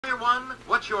One,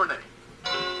 what's your name?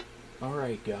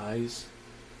 Alright guys,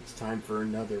 it's time for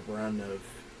another run of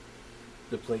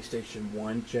the PlayStation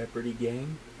 1 Jeopardy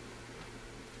game,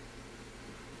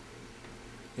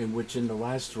 in which in the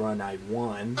last run I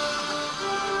won.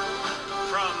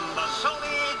 From the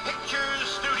Sony Pictures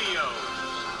Studios,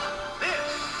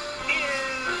 this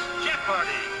is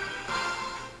Jeopardy!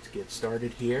 Let's get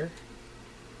started here.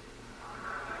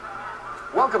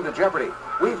 Welcome to Jeopardy!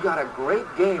 We've got a great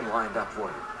game lined up for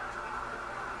you.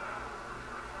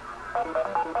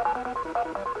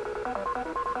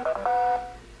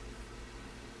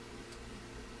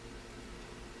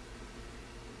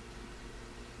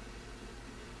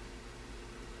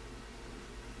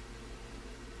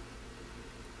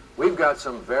 We've got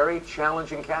some very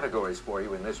challenging categories for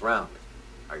you in this round.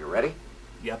 Are you ready?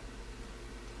 Yep.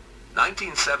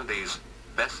 1970s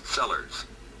bestsellers.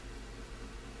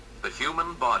 The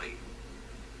human body.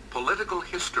 Political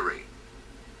history.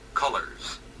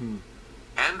 Colors.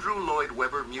 Andrew Lloyd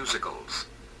Webber musicals.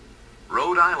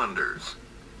 Rhode Islanders.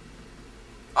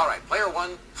 All right, player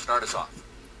one, start us off.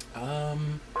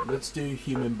 Let's do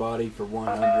human body for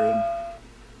 100.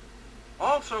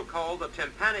 Also called the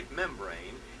tympanic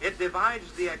membrane, it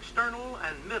divides the external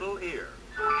and middle ear.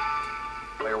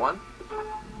 Player one.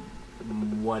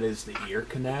 What is the ear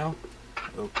canal?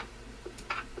 Oh.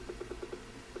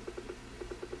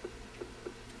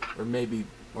 Or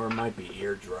it might be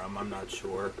eardrum, I'm not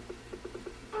sure.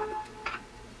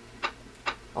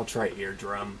 I'll try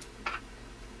eardrum.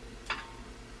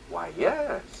 Why,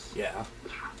 yes. Yeah.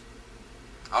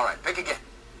 All right, pick again.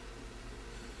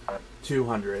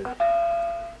 200.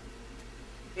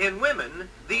 In women,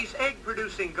 these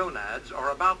egg-producing gonads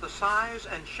are about the size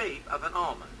and shape of an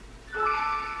almond.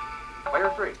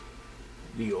 Player three.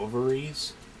 The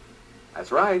ovaries?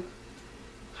 That's right.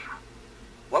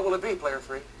 What will it be, player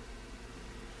three?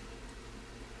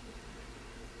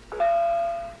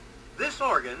 This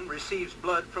organ receives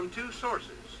blood from two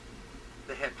sources,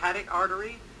 the hepatic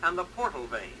artery and the portal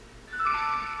vein.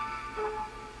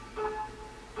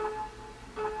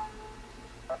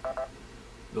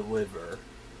 The liver.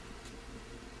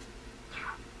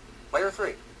 Player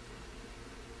three.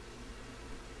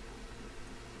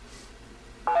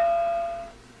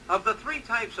 Of the three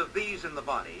types of these in the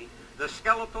body, the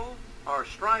skeletal or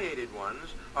striated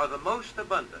ones are the most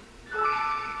abundant.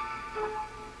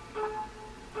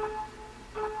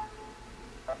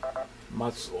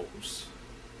 Muscles.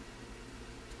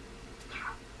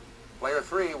 Player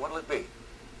three, what'll it be?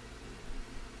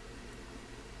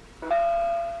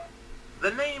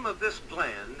 The name of this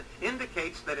gland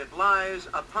indicates that it lies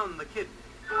upon the kidney.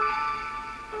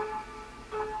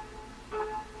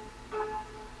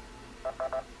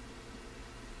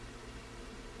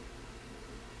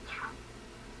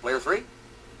 Player three.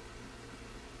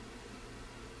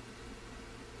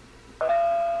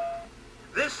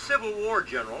 This Civil War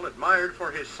general, admired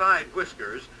for his side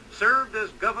whiskers, served as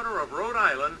governor of Rhode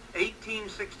Island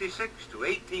 1866 to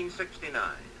 1869.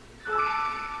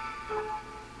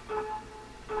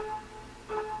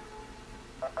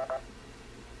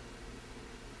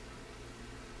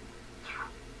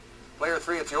 Player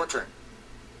three, it's your turn.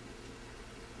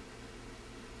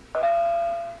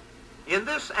 In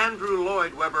this Andrew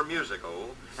Lloyd Webber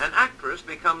musical, an actress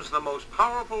becomes the most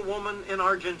powerful woman in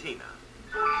Argentina.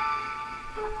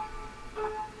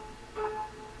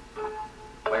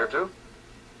 Player two.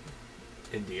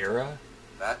 Indira?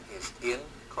 That is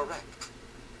incorrect.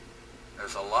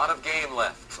 There's a lot of game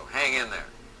left, so hang in there.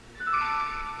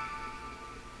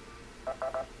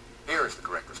 Here is the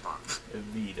correct response.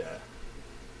 Evita.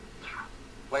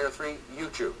 Player three, you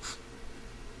choose.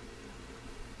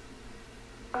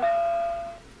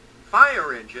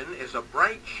 Fire engine is a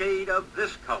bright shade of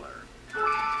this color.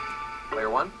 Player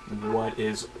one. What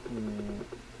is...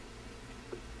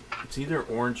 It's either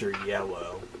orange or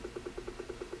yellow.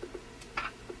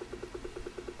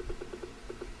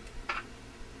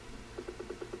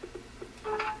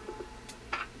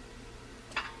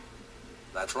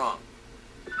 That's wrong.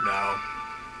 No.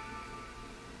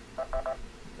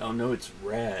 Oh no, it's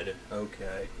red.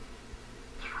 Okay.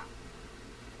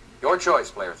 Your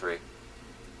choice, player three.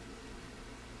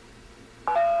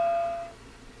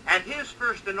 At his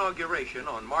first inauguration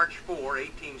on March 4,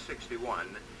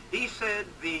 1861, he said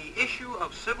the issue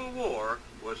of civil war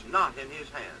was not in his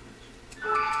hands.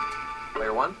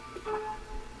 Player one.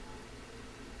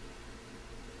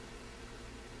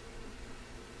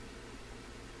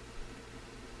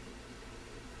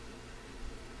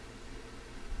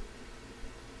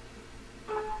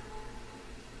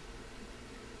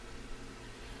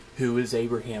 Who is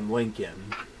Abraham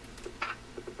Lincoln?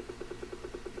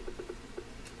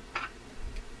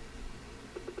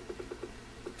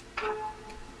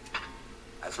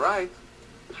 right.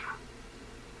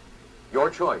 Your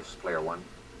choice, player one.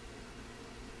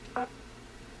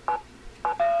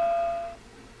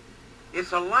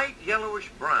 It's a light yellowish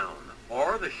brown,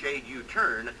 or the shade you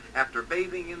turn after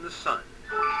bathing in the sun.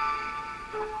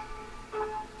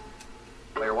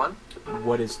 Player one.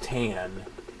 What is tan?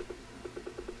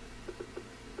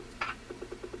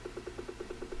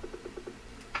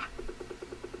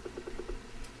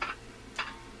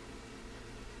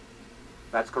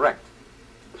 That's correct.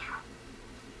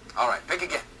 All right, pick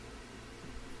again.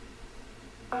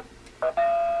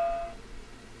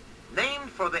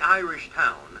 Named for the Irish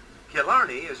town,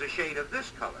 Killarney is a shade of this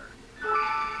color.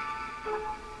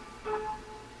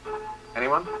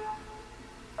 Anyone?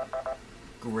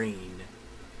 Green.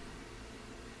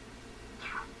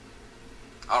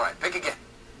 All right, pick again.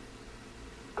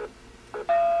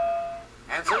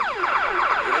 Answer? Here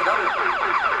we go.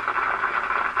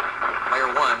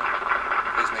 Player one,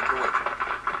 please make your wager.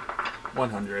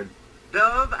 100.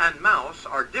 Dove and mouse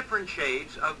are different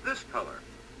shades of this color.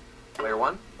 Player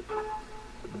one.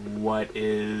 What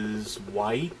is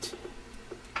white?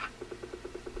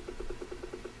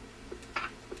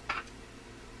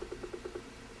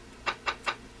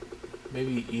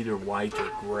 Maybe either white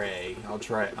or gray. I'm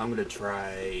gonna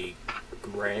try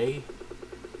gray.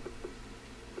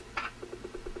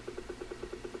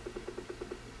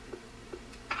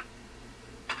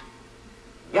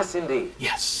 Yes, indeed.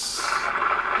 Yes.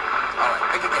 All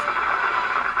right, pick again.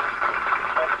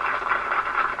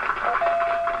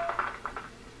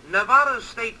 Nevada's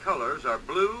state colors are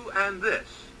blue and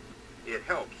this. It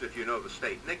helps if you know the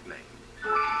state nickname.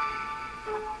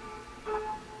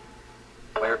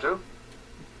 Player two.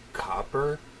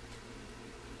 Copper.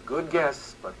 Good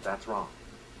guess, but that's wrong.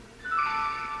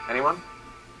 Anyone?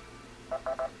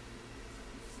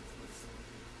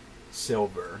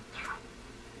 Silver.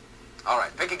 All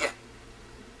right, pick again.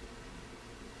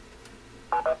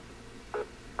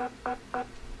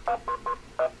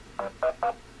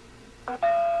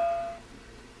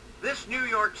 This New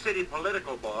York City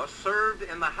political boss served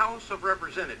in the House of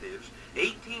Representatives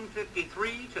 1853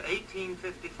 to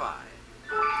 1855.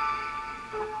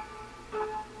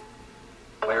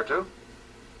 Player two.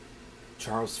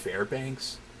 Charles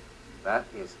Fairbanks. That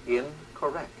is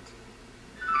incorrect.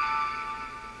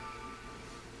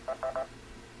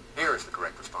 Here is the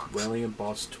correct response. William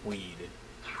Boss Tweed.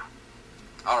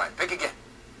 All right, pick again.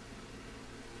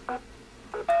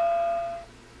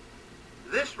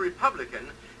 This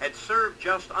Republican had served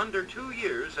just under 2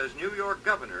 years as New York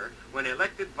governor when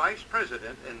elected vice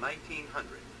president in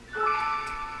 1900.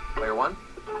 Player one.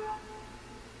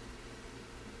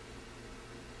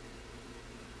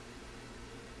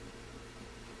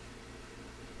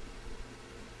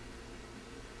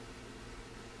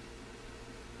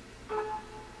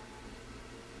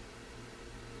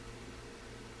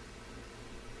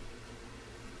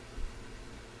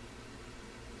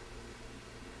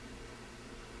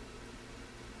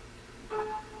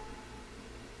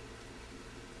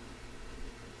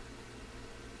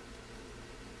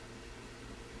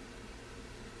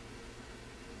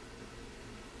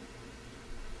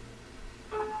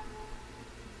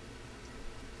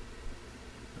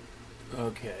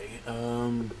 Okay,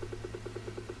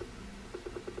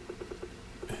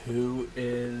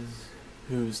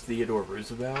 who's Theodore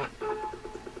Roosevelt?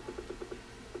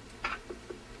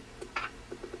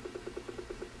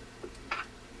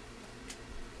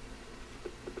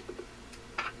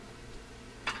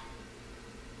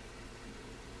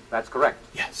 That's correct.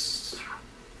 Yes.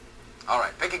 All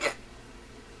right, pick again.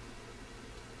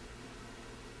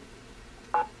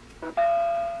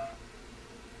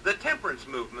 The temperance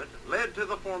movement led to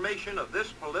the formation of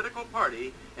this political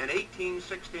party in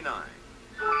 1869.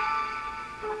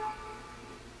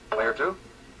 Player two.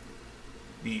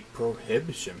 The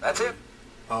Prohibition. That's Party. it.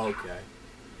 Oh, okay.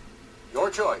 Your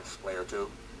choice, player two.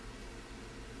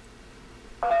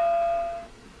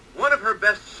 One of her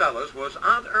bestsellers was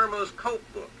Aunt Irma's Coat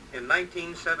Book in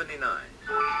 1979.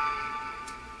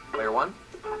 Player one.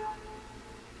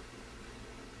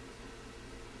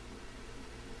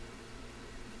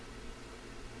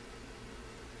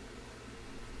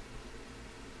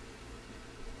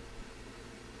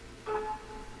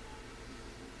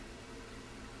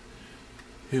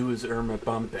 Who is Irma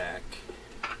Bumbach?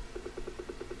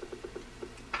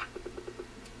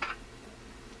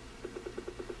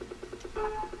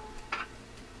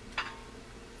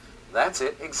 That's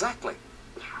it, exactly.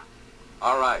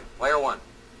 All right, player one.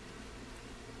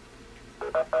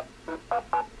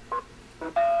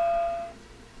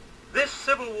 This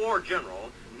Civil War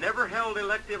general never held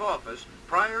elective office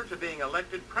prior to being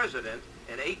elected president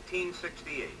in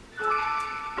 1868.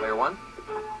 Player one.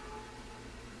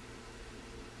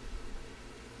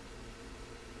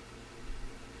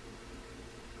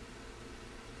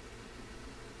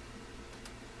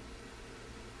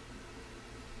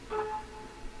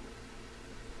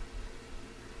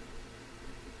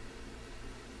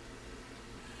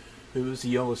 Who's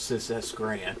Ulysses S.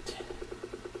 Grant?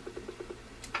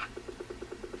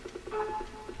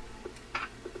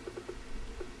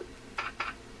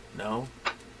 No?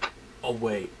 Oh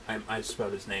wait, I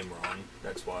spelled his name wrong.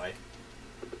 That's why.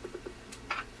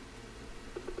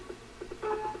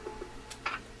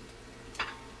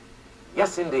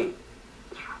 Yes, indeed.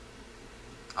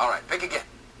 All right, pick again.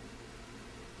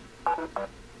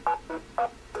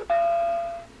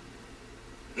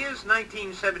 His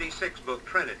 1976 book,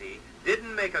 Trinity,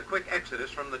 didn't make a quick exodus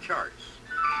from the charts.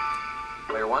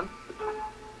 Player one.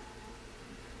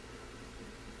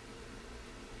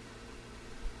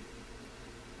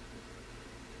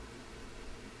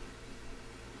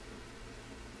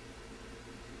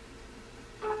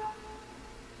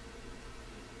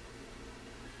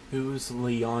 Who's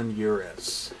Leon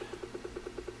Uris?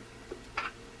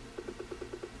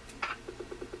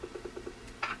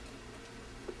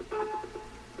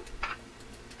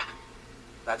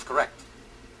 That's correct.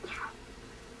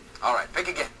 All right, pick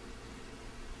again.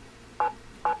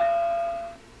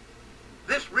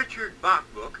 This Richard Bach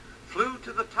book flew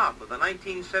to the top of the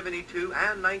 1972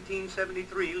 and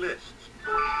 1973 lists.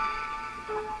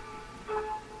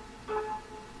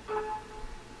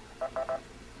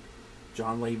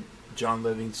 John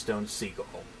Livingstone Seagull.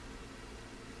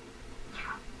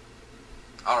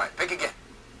 All right, pick again.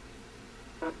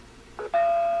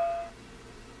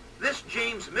 This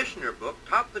James Michener book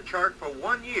topped the chart for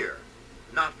 1 year,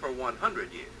 not for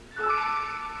 100 years.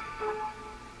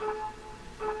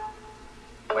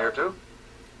 Player two.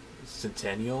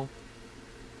 Centennial?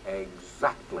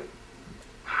 Exactly.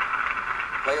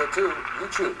 Player two, you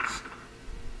choose.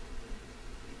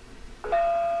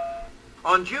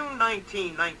 On June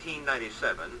 19,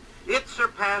 1997, it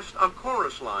surpassed A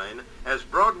Chorus Line as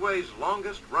Broadway's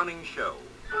longest-running show.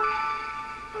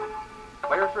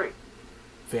 Player three.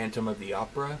 Phantom of the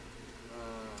Opera?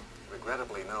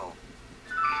 Regrettably, no.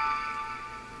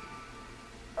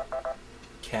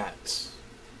 Cats.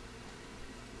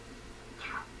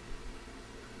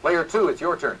 Player two, it's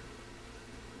your turn.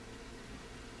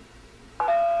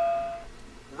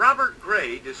 Robert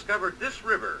Gray discovered this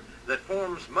river that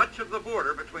forms much of the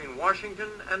border between Washington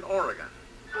and Oregon.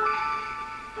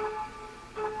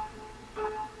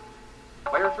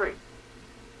 Player three.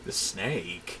 The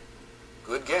Snake?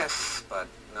 Good guess, but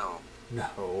no.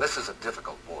 No. This is a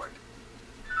difficult board.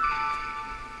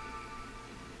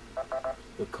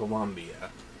 The Columbia.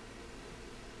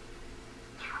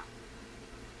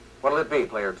 What'll it be,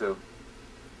 player two?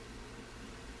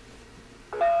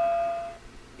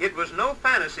 It was no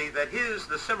fantasy that his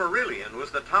The Cimmerillion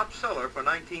was the top seller for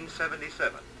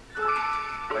 1977.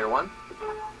 Player one.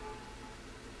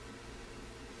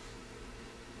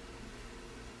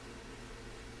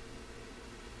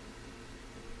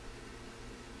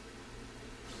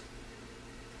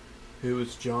 Who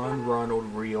is John Ronald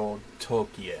Reuel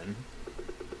Tolkien?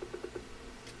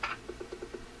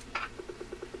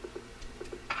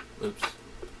 Oops.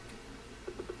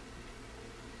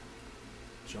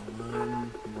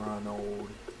 John Ronald.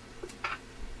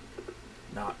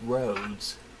 Not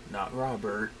Rhodes. Not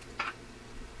Robert.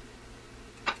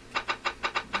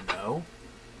 No.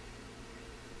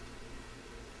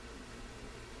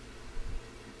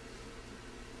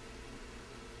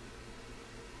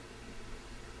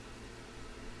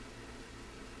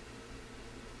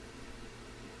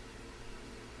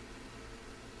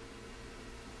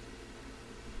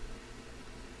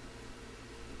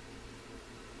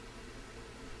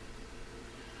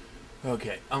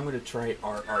 Okay, I'm gonna try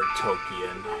R.R.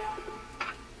 Tolkien.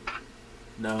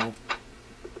 No.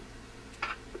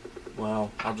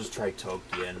 Well, I'll just try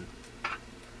Tolkien.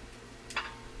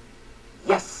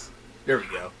 Yes. There we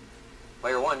go.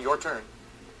 Player one, your turn.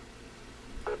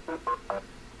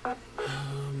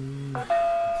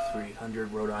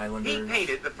 300 Rhode Islanders. He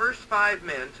painted the first 5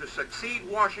 men to succeed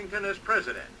Washington as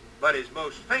president, but is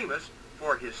most famous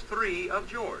for his 3 of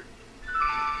George.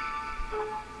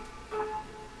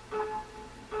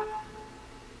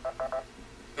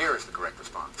 Here is the correct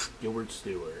response. Gilbert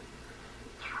Stewart.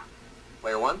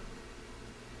 Player one.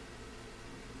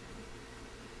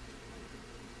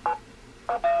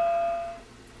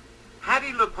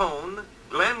 Hattie LuPone,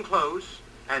 Glenn Close,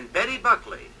 and Betty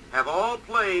Buckley have all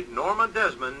played Norma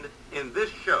Desmond in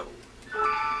this show.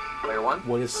 Player one.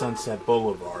 What is Sunset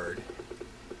Boulevard?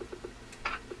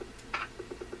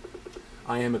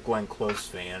 I am a Glenn Close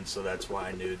fan, so that's why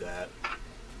I knew that.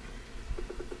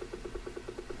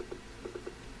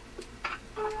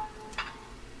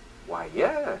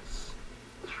 yes.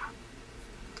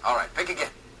 All right, pick again.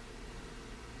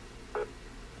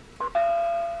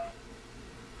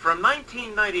 From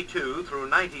 1992 through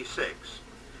 96,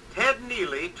 Ted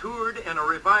Neely toured in a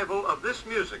revival of this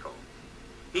musical.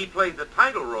 He played the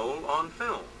title role on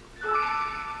film.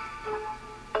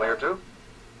 Player 2?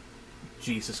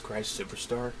 Jesus Christ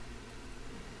Superstar?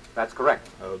 That's correct.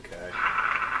 Okay.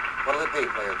 What'll it be,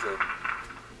 Player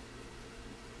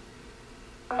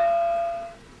 2?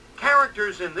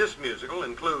 Characters in this musical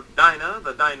include Dinah,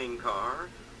 the dining car,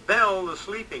 Belle, the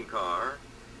sleeping car,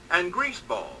 and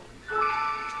Greaseball.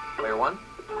 Player 1?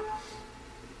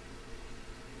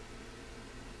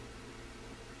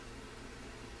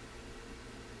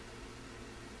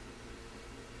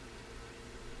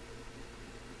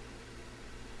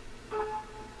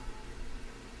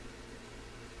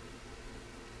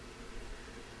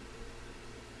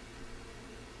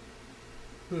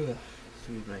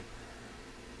 Excuse me.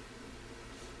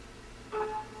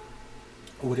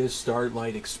 What is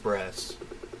Starlight Express?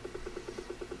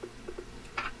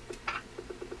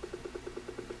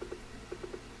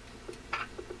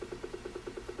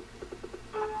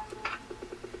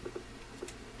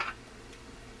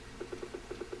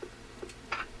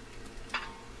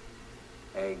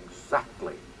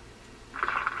 Exactly.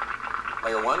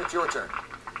 Player 1, it's your turn.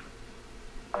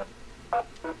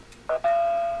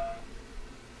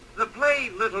 The play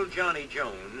Little Johnny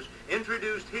Jones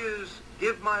introduced his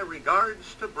Give My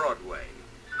Regards to Broadway.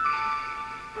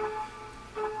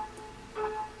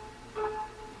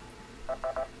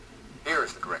 Here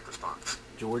is the correct response.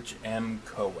 George M.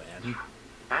 Cohan.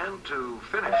 And to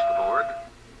finish the board,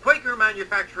 Quaker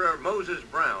manufacturer Moses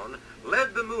Brown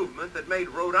led the movement that made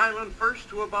Rhode Island first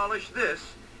to abolish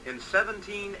this in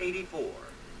 1784.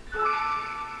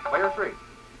 Player 3.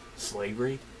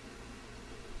 Slavery?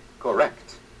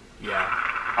 Correct. Yeah.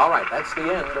 All right, that's the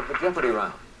end of the Jeopardy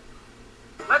round.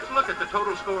 Let's look at the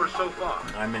total scores so far.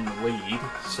 I'm in the lead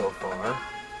so far.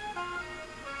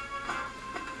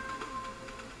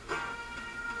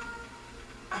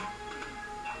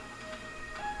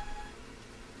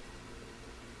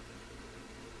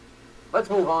 Let's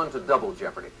move on to Double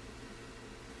Jeopardy.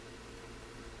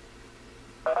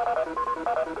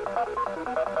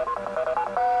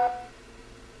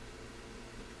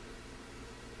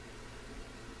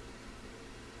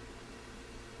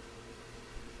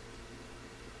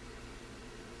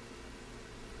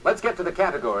 Let's get to the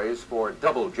categories for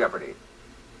Double Jeopardy.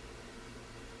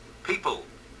 People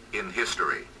in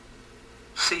history.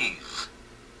 Seas.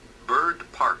 Bird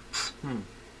parts.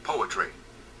 Poetry.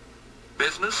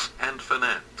 Business and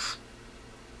finance.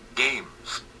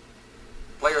 Games.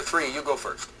 Player 3, you go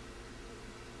first.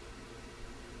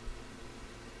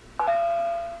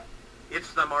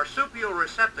 It's the marsupial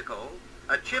receptacle,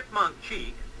 a chipmunk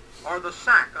cheek, or the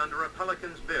sack under a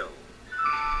pelican's bill.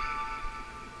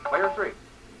 Player 3.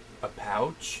 A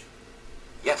pouch?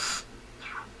 Yes.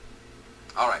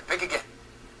 All right, pick again.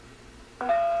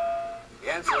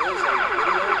 The answer is a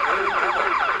video game double.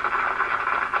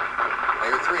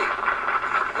 Player 3, you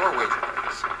have your wager,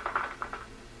 please.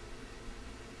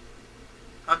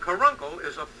 A caruncle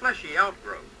is a fleshy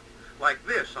outgrowth, like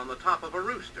this on the top of a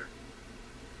rooster.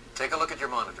 Take a look at your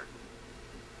monitor.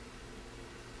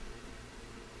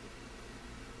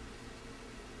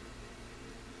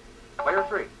 Player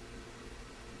 3.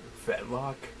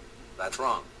 Fetlock? That's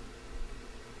wrong.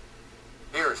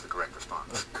 Here is the correct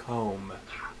response. A comb.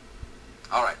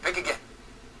 All right, pick again.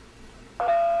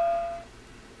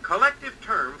 Collective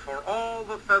term for all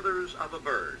the feathers of a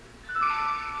bird.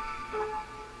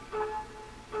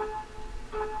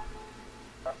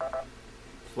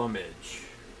 Plumage.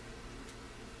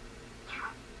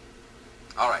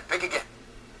 All right, pick again.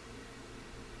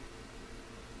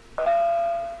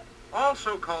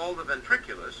 Also called the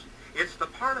ventriculus, it's the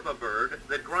part of a bird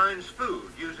that grinds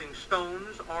food using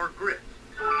stones or grit.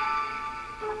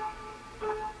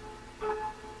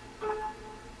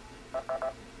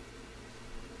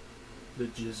 The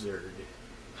gizzard.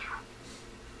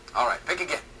 All right, pick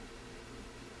again.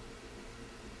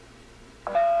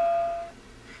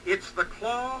 It's the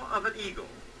claw of an eagle.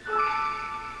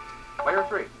 Player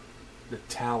 3. The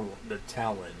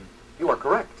talon. You are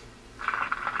correct.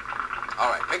 All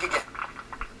right, pick again.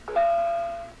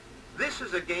 This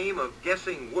is a game of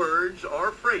guessing words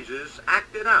or phrases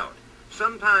acted out,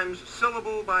 sometimes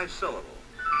syllable by syllable.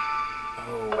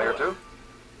 Oh. Player 2.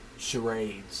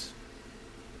 Charades.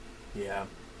 Yeah.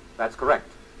 That's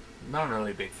correct. Not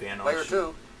really a big fan on Player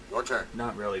 2, your turn.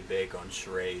 Not really big on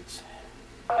charades.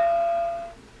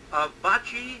 Of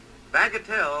bocce,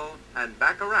 bagatelle, and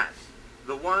baccarat,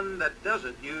 the one that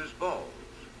doesn't use balls.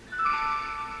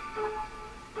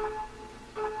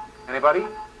 Anybody?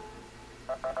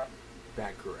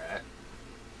 Baccarat.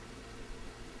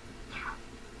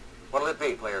 What'll it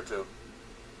be, player 2?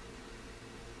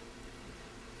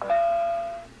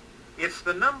 It's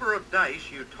the number of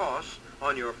dice you toss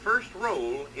on your first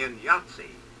roll in Yahtzee.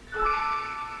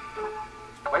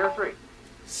 Player 3.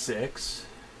 6.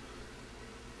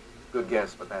 Good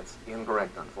guess, but that's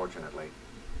incorrect, unfortunately.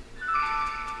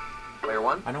 Player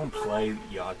 1? I don't play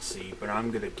Yahtzee, but I'm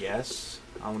gonna guess.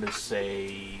 I'm gonna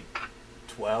say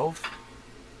 12.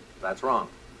 That's wrong.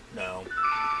 No.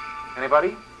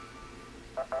 Anybody?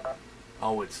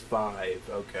 Oh, it's 5.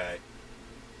 Okay.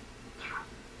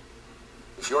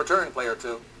 It's your turn, player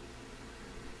 2.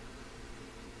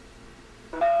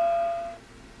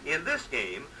 In this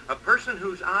game, a person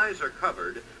whose eyes are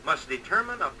covered must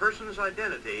determine a person's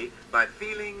identity by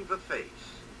feeling the face.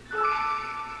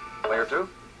 Player 2?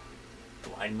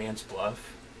 Blind Man's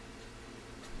Bluff.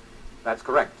 That's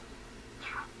correct.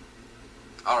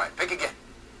 All right, pick again.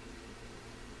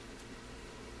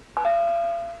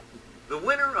 The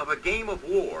winner of a game of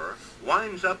war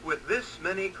winds up with this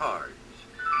many cards.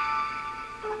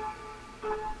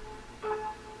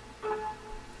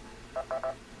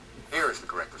 Here is the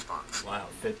correct response. Wow,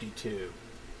 52.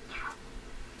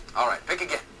 All right, pick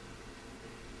again.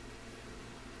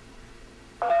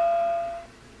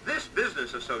 This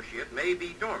business associate may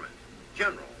be dormant,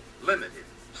 general, limited,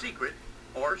 secret,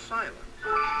 or silent.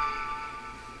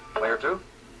 Player 2?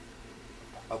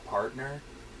 A partner?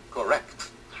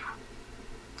 Correct.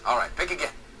 All right, pick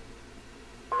again.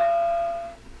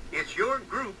 It's your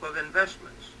group of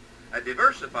investments. A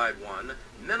diversified one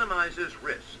minimizes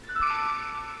risk.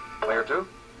 Player 2?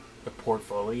 A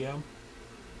portfolio?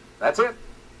 That's it.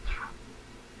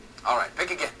 All right,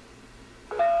 pick again.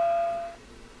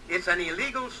 It's an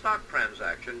illegal stock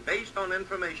transaction based on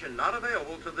information not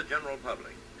available to the general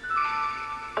public.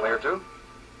 Player 2?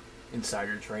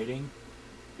 Insider trading?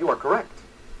 You are correct.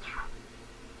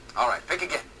 All right, pick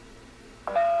again.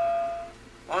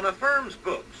 On a firm's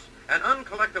books, an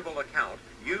uncollectible account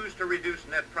used to reduce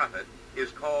net profit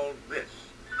is called this.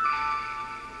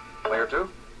 Player 2?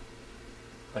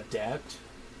 A debt?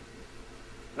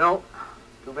 No.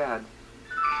 Too bad.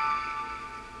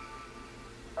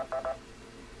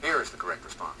 Here is the correct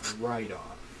response.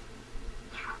 Write-off.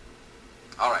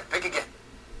 All right, pick again.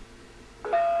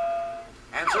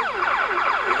 Answer?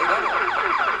 Really double.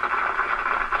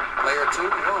 Player 2,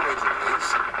 your wager, please.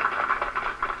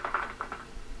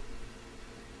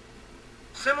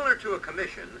 Similar to a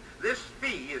commission, this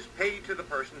fee is paid to the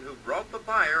person who brought the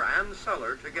buyer and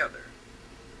seller together.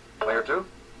 Player 2?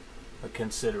 A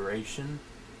consideration?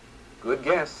 Good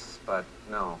guess, but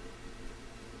no.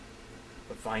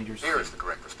 A finder's Here fee. is the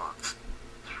correct response.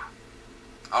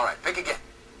 All right, pick again.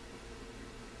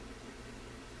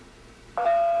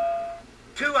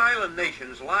 Two island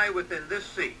nations lie within this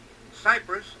sea,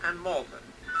 Cyprus and Malta.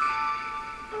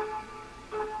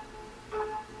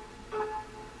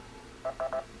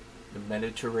 The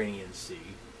Mediterranean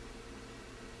Sea.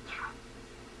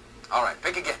 All right,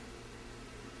 pick again.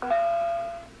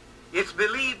 It's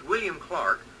believed William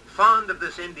Clark, fond of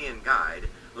this Indian guide,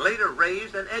 later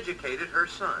raised and educated her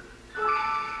son.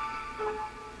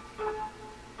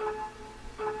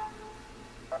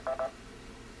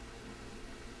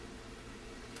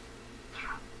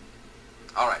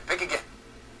 All right, pick again.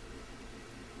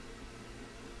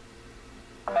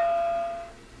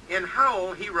 In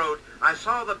Howl, he wrote, "I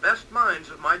saw the best minds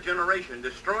of my generation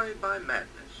destroyed by madness."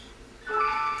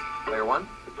 Player 1?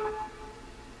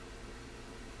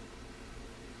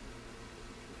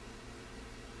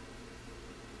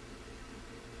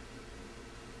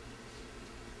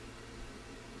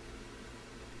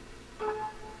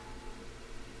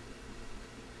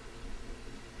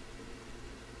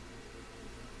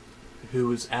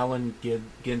 Who is Allen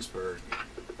Ginsberg?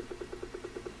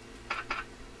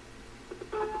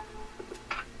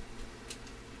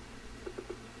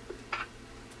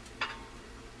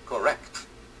 Correct.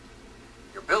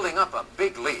 You're building up a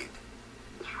big lead.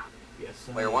 Yes,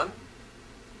 I Player am. 1?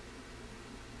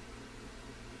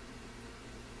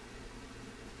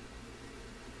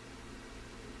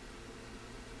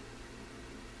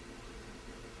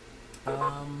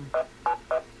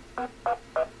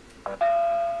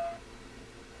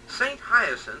 Saint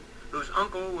Hyacinth, whose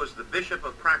uncle was the Bishop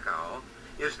of Krakow,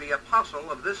 is the apostle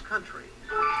of this country.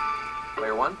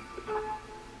 Player 1?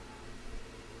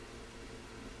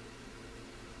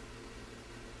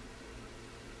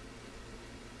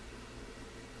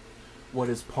 What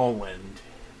is Poland?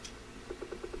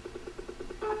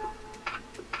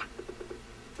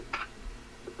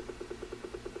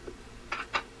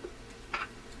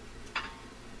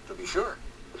 To be sure.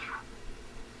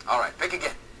 All right,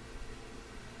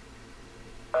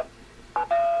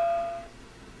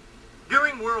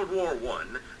 World War I,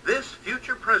 this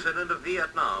future president of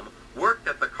Vietnam worked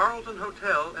at the Carlton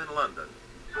Hotel in London.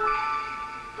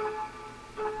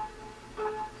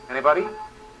 Anybody?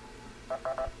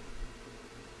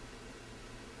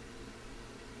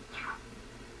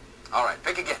 All right,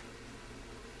 pick again.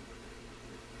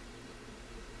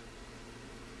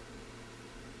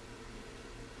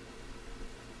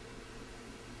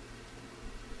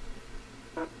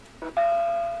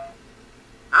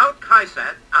 Aut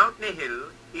Caesat, aut nihil,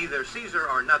 either Caesar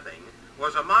or nothing,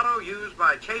 was a motto used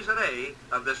by Cesare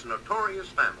of this notorious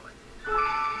family.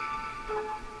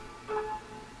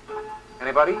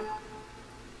 Anybody?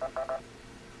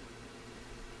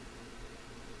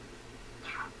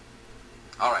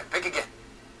 All right, pick again.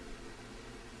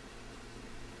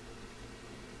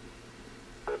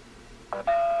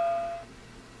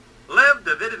 Lev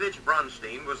Davidovich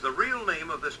Bronstein was the real name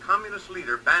of this communist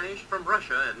leader banished from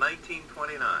Russia in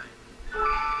 1929.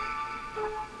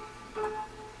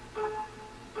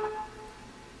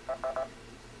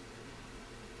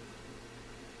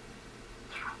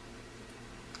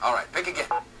 All right, pick again.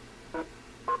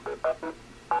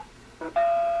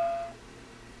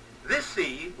 This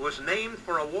sea was named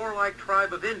for a warlike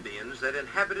tribe of Indians that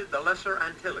inhabited the Lesser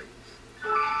Antilles.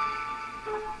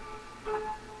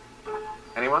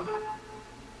 Anyone?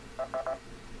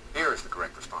 Here is the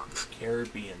correct response.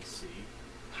 Caribbean Sea.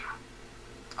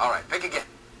 All right, pick again.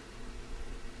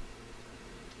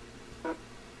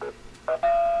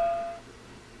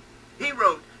 He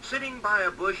wrote, sitting by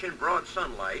a bush in broad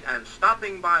sunlight and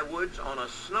stopping by woods on a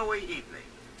snowy evening.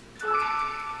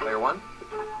 Player one.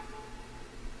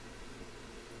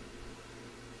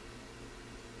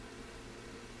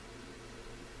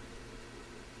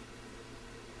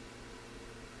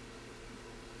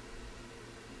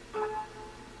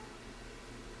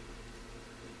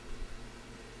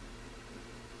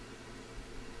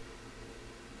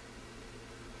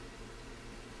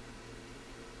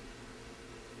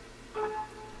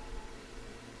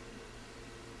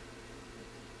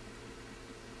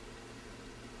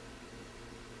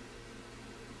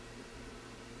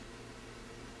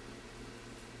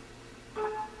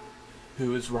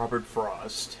 Who is Robert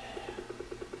Frost?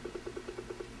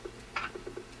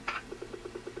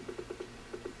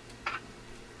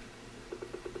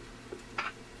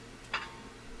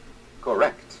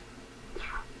 Correct.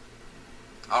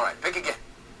 All right, pick again.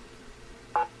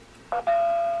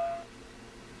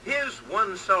 His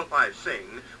One Self I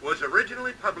Sing was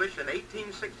originally published in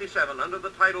 1867 under the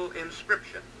title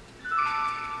Inscription.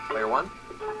 Player one.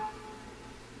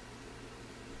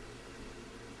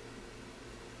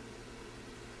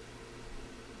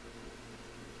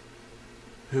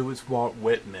 Who is Walt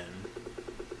Whitman?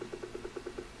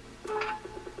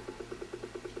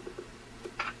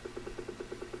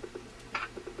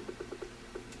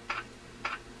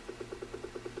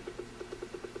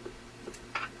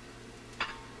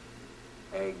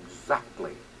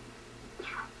 Exactly.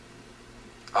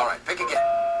 All right, pick again.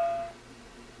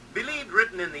 Believed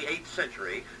written in the 8th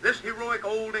century, this heroic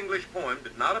Old English poem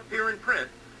did not appear in print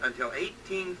until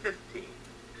 1815.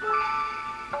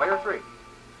 Player three.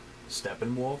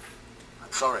 Steppenwolf?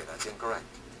 I'm sorry, that's incorrect.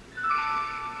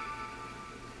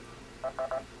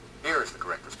 Here is the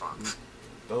correct response.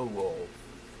 Beowulf.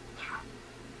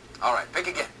 All right, pick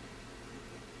again.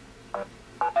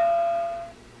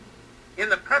 In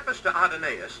the preface to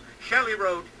Adonais, Shelley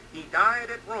wrote, he died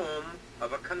at Rome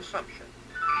of a consumption.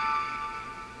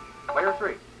 Player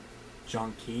three.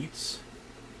 John Keats?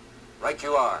 Right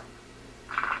you are.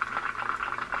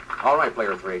 All right,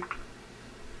 player three.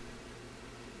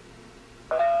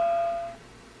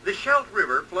 The Scheldt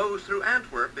River flows through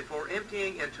Antwerp before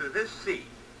emptying into this sea.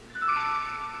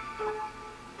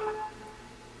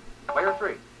 Player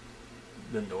three.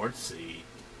 The North Sea.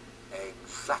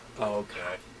 Exactly. Oh,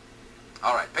 okay.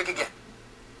 All right, pick again.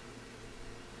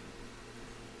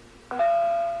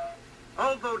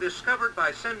 Although discovered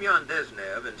by Semyon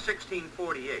Desnev in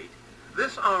 1648,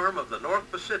 this arm of the North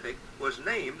Pacific was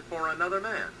named for another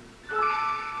man.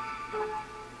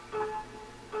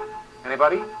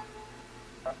 Anybody?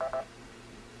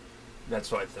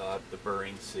 That's what I thought, the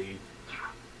Bering Sea.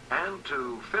 And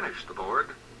to finish the board,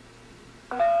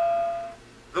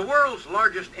 The world's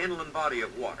largest inland body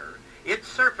of water, its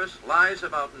surface lies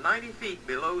about 90 feet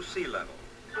below sea level.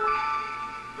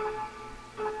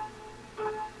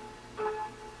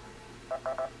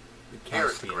 The Here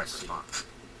is the Caspian correct Sea. response.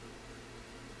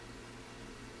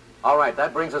 All right,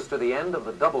 that brings us to the end of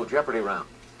the double Jeopardy round.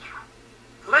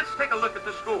 Let's take a look at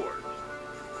the scores.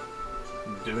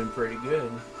 Doing pretty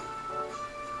good.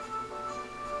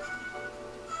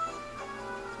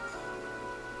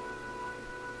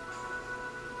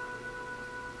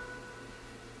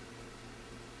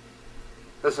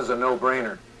 This is a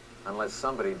no-brainer, unless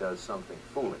somebody does something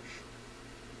foolish.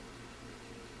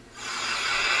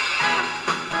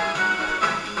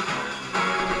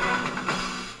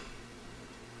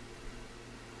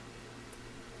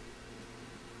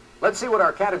 Let's see what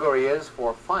our category is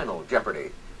for Final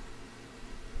Jeopardy.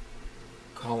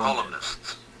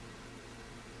 Columnists.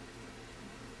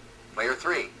 Player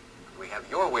 3, we have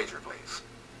your wager, please.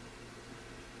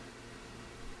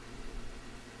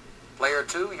 Player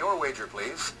 2, your wager,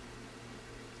 please.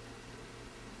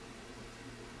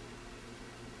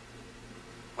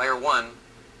 Player 1,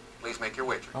 please make your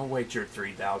wager. I'll wager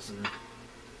 3,000.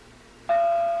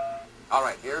 All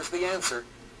right, here's the answer.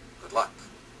 Good luck.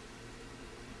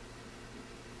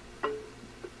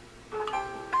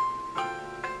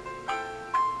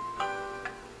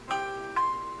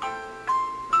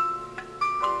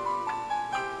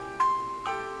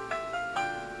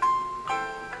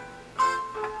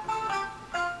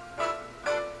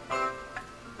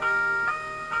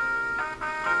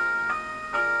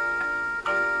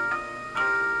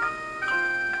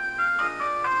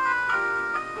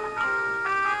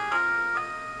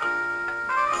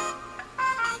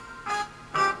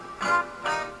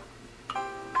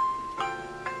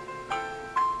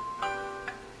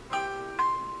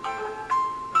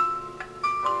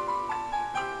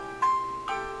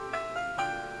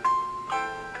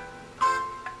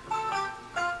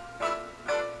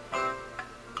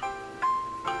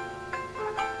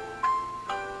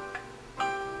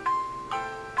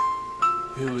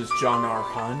 Who is John R.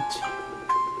 Hunt?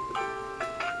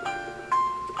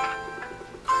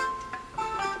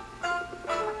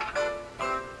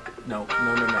 No,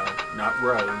 not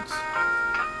Rhodes.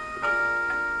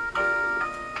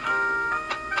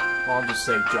 I'll just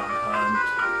say John Hunt.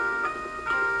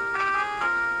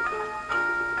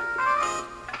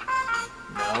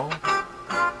 No?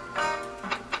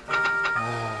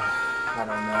 I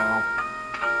don't know.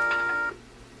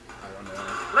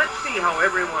 Let's see how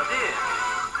everyone did.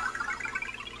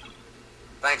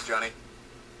 Thanks, Johnny.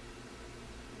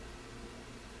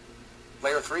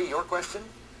 Player 3, your question?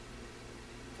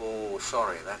 Oh,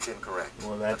 sorry, that's incorrect.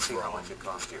 Well, Let's that's see how wrong. much it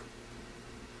cost you.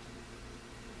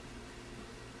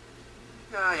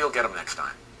 You'll get them next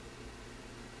time.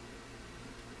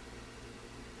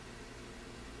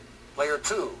 Player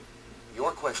 2,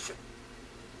 your question.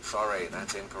 Sorry,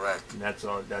 that's incorrect. That's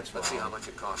wrong. Let's see how much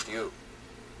it cost you.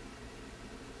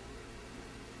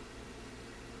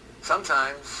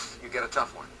 Sometimes you get a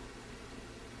tough one.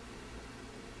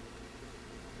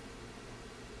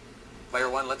 Player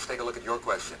 1, let's take a look at your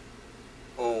question.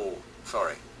 Oh,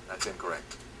 sorry, that's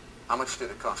incorrect. How much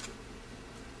did it cost you?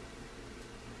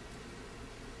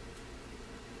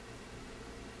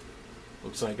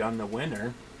 Looks like I'm the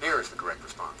winner. Here is the correct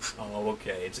response. Oh,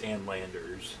 okay. It's Ann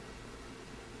Landers.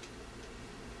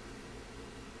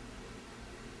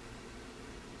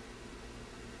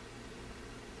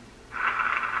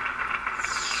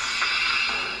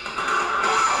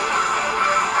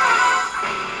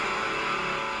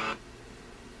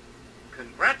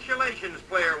 Congratulations,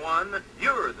 Player 1.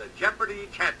 You're the Jeopardy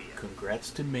champion. Congrats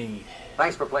to me.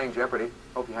 Thanks for playing Jeopardy.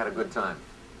 Hope you had a good time.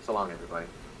 So long, everybody.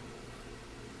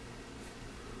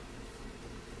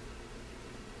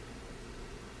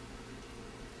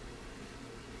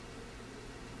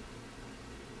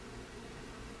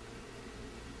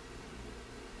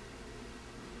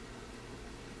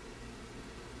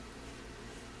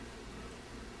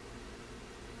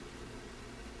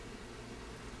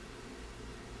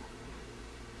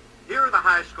 Here are the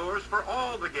high scores for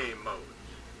all the game modes.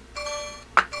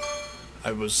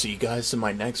 I will see you guys in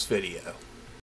my next video.